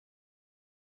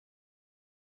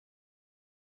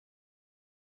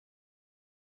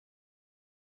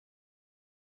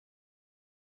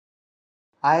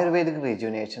Ayurvedic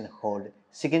rejuvenation holds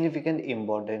significant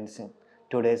importance in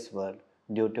today's world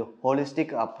due to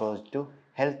holistic approach to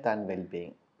health and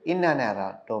well-being. In an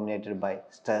era dominated by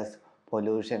stress,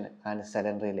 pollution, and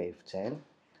sedentary lifestyle,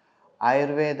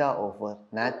 Ayurveda offers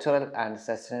natural and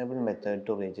sustainable methods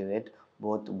to rejuvenate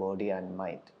both body and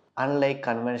mind. Unlike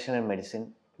conventional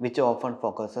medicine, which often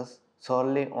focuses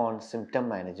solely on symptom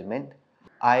management,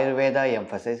 Ayurveda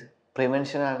emphasizes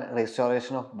prevention and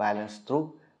restoration of balance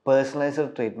through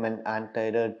personalized treatment and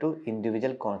tailored to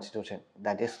individual constitution,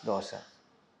 that is dosha.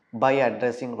 By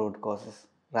addressing root causes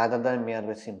rather than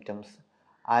mere symptoms,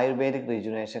 Ayurvedic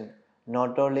rejuvenation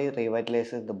not only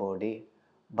revitalizes the body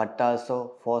but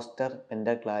also fosters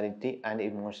mental clarity and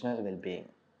emotional well-being,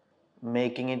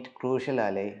 making it crucial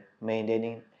ally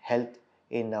maintaining health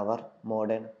in our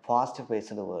modern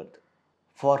fast-paced world.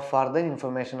 For further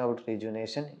information about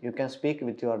rejuvenation, you can speak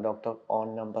with your doctor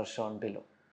on number shown below.